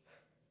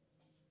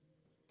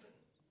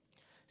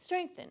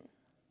 Strengthen.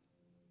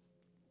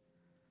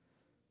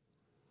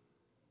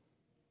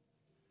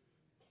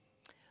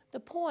 The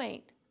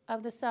point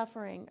of the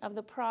suffering, of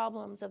the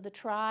problems, of the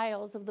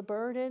trials, of the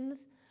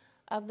burdens,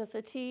 of the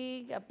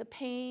fatigue, of the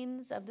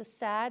pains, of the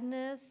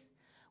sadness.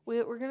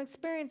 We're going to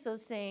experience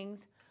those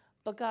things,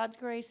 but God's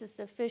grace is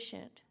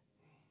sufficient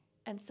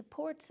and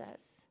supports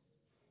us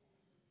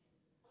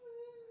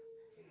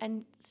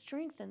and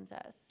strengthens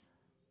us.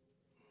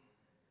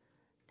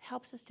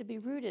 Helps us to be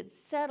rooted,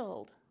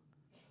 settled,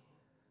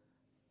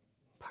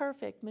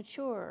 perfect,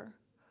 mature,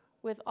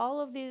 with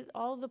all of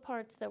the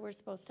parts that we're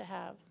supposed to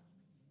have.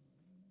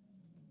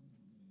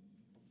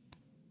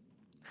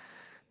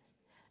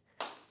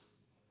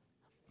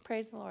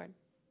 Praise the Lord.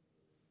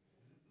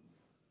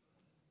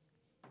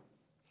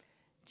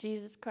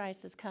 Jesus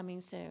Christ is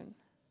coming soon.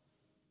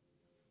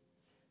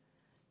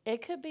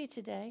 It could be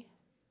today.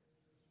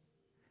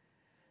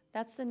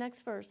 That's the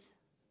next verse,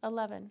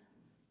 11.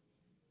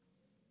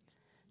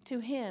 To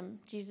him,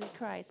 Jesus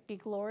Christ, be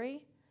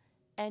glory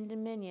and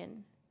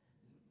dominion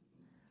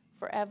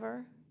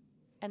forever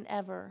and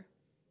ever.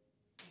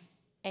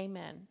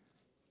 Amen.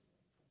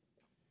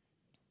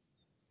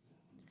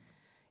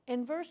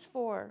 In verse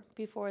 4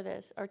 before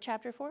this, or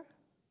chapter 4?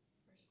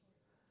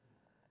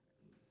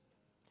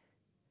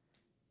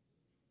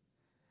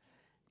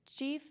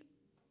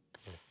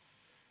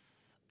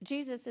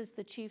 Jesus is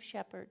the chief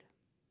shepherd.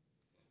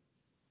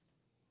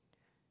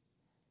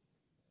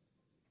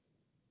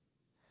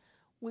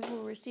 We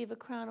will receive a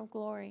crown of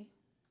glory.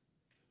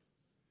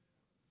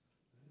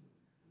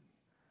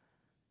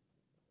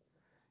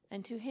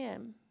 And to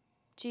him,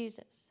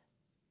 Jesus,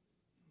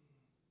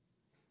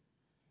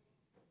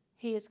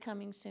 he is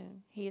coming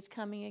soon. He is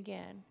coming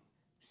again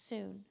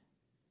soon.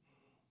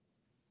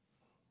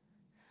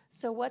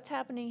 So what's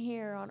happening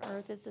here on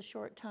earth is a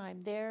short time.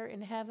 There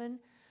in heaven,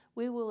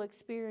 we will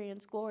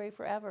experience glory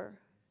forever.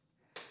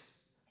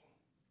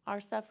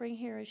 Our suffering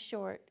here is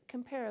short.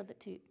 Compare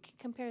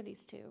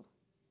these two.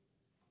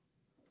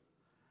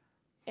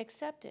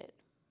 Accept it.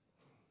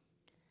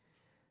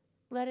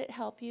 Let it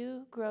help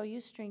you, grow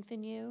you,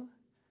 strengthen you,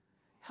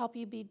 help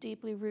you be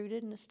deeply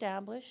rooted and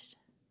established.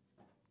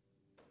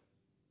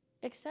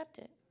 Accept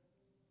it.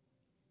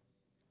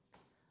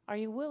 Are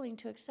you willing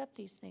to accept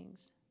these things?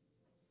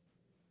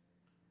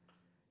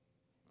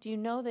 Do you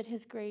know that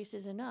his grace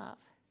is enough?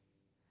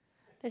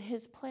 That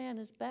his plan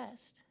is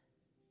best?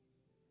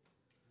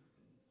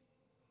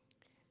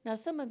 Now,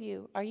 some of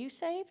you, are you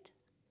saved?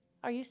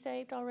 Are you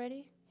saved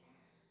already?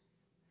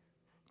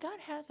 God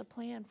has a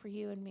plan for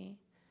you and me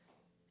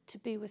to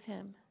be with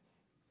him,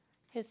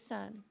 his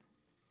son.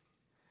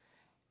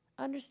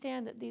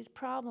 Understand that these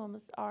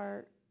problems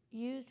are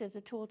used as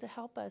a tool to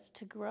help us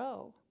to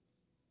grow.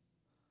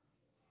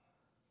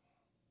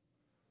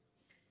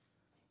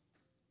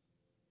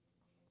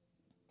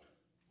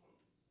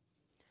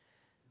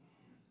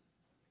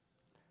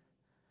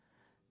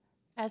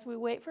 As we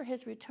wait for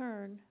his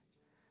return,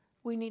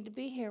 we need to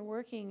be here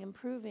working,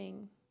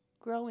 improving,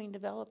 growing,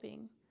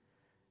 developing,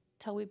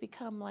 till we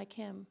become like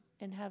him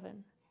in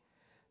heaven.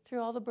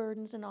 Through all the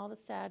burdens and all the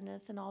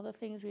sadness and all the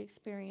things we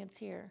experience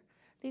here,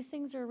 these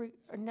things are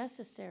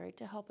necessary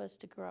to help us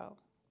to grow.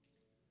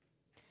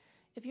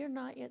 If you're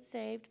not yet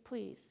saved,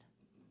 please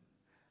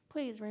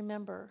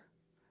remember,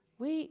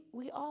 we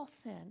all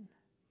sin.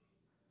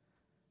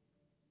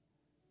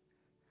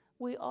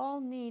 We all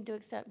need to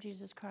accept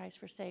Jesus Christ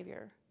for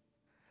Savior.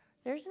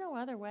 There's no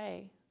other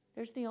way.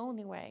 There's the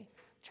only way.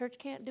 Church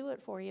can't do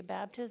it for you.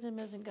 Baptism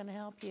isn't going to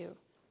help you.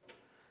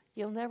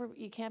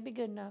 You can't be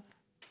good enough.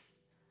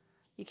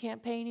 You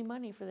can't pay any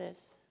money for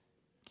this.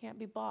 Can't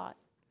be bought.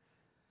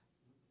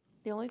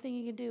 The only thing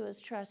you can do is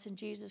trust in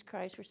Jesus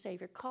Christ, your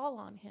Savior. Call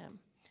on him.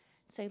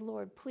 Say,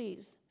 Lord,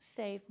 please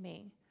save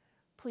me.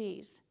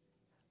 Please,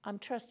 I'm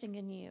trusting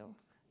in you.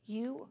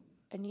 You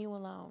and you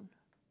alone.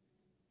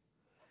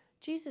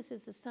 Jesus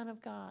is the Son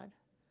of God.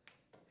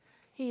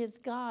 He is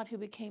God who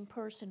became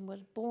person,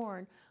 was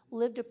born,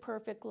 lived a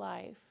perfect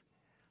life,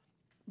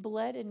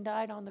 bled and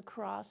died on the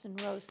cross,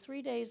 and rose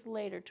 3 days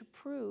later to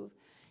prove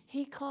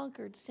he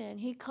conquered sin,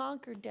 he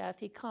conquered death,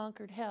 he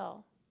conquered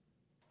hell.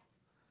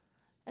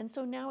 And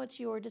so now it's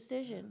your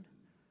decision.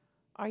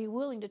 Are you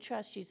willing to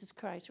trust Jesus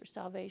Christ for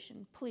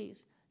salvation?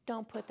 Please,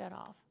 don't put that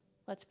off.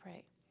 Let's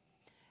pray.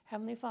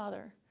 Heavenly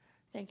Father,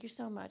 thank you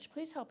so much.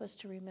 Please help us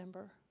to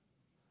remember.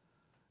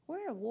 We're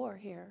in a war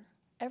here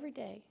every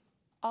day,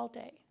 all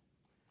day.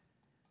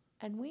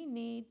 And we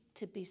need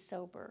to be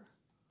sober.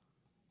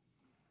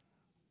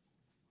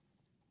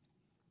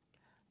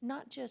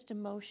 Not just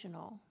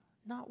emotional,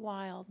 not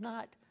wild,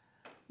 not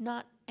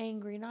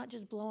angry, not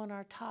just blowing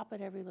our top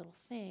at every little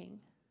thing.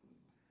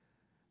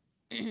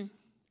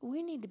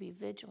 We need to be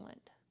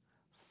vigilant,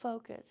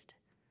 focused,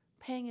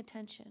 paying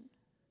attention,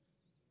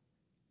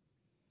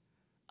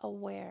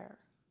 aware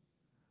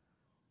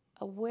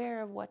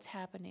of what's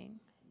happening,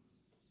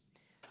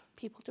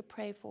 people to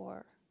pray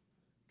for,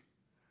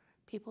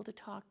 people to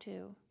talk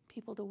to,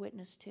 people to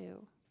witness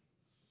to.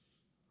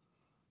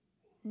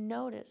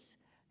 Notice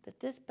that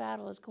this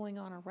battle is going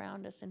on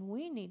around us and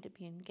we need to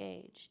be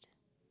engaged.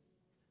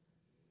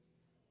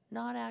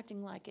 Not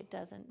acting like it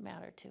doesn't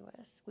matter to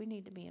us. We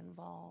need to be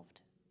involved.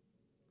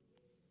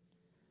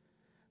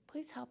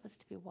 Please help us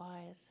to be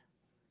wise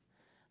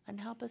and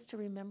help us to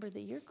remember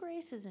that your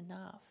grace is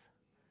enough.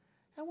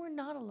 And we're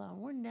not alone.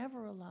 We're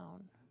never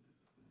alone.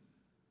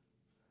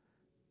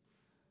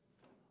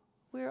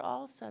 We are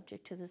all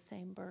subject to the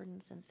same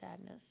burdens and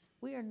sadness.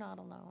 We are not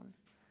alone.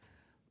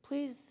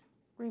 Please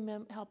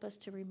help us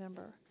to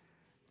remember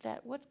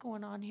that what's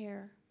going on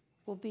here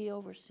will be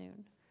over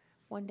soon.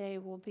 One day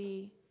we'll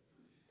be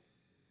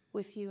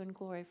with you in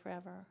glory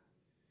forever.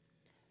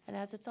 And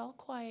as it's all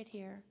quiet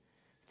here,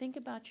 think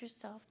about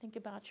yourself, think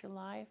about your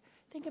life,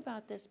 think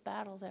about this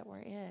battle that we're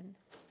in.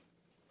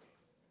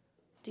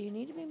 Do you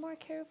need to be more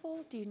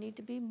careful? Do you need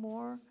to be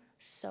more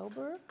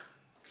sober?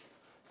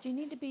 Do you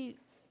need to be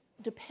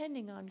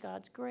depending on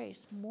God's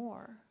grace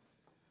more?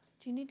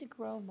 Do you need to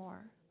grow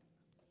more?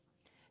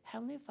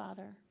 Heavenly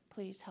Father,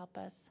 please help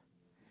us.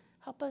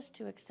 Help us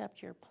to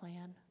accept your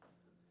plan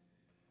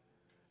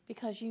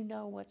because you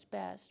know what's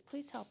best.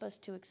 Please help us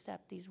to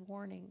accept these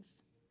warnings.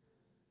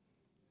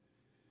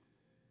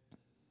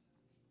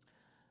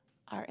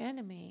 Our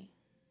enemy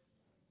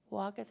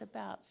walketh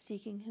about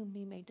seeking whom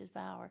he may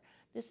devour.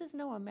 This is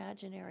no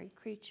imaginary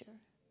creature.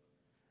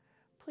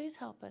 Please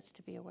help us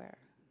to be aware.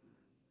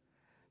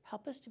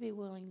 Help us to be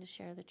willing to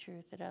share the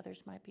truth that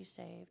others might be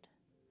saved.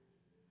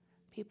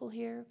 People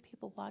here,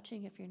 people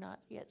watching, if you're not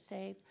yet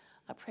saved,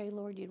 I pray,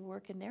 Lord, you'd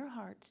work in their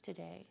hearts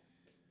today.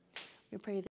 We pray that